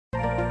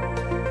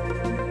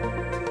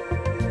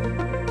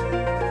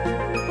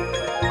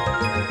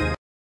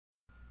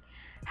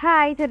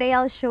Hi, today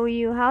I'll show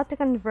you how to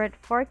convert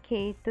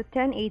 4K to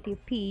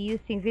 1080p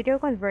using Video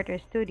Converter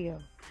Studio.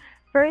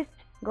 First,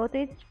 go to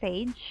its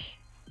page,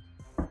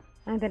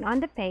 and then on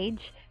the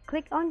page,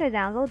 click on the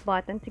download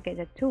button to get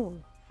the tool,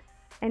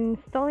 and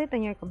install it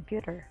on your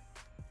computer.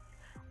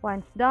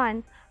 Once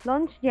done,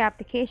 launch the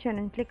application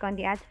and click on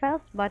the Add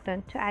Files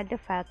button to add the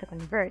file to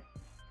convert.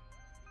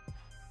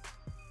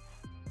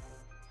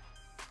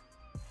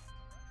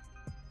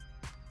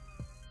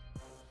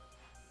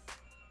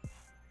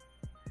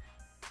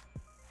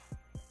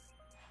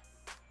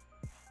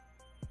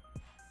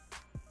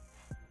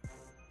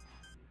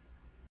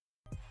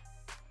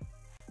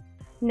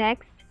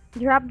 Next,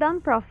 drop down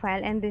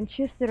Profile and then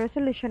choose the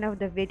resolution of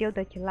the video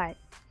that you like.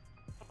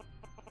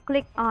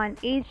 Click on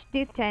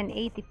HD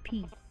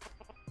 1080p.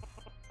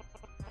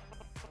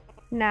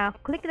 Now,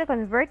 click the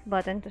Convert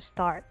button to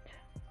start.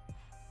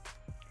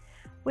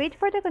 Wait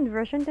for the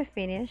conversion to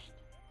finish,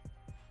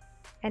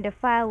 and the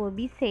file will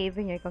be saved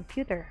in your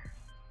computer.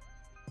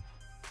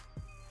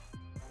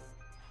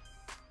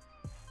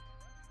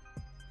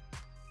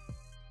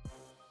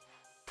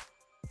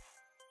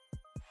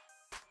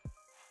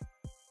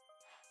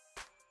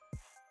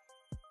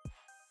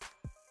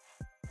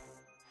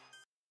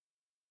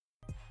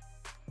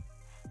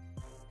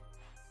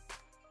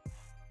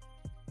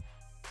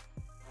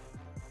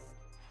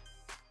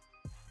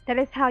 That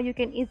is how you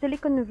can easily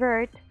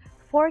convert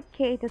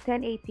 4K to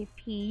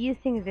 1080p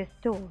using this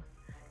tool.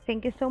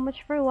 Thank you so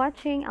much for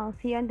watching. I'll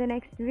see you on the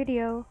next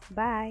video.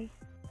 Bye!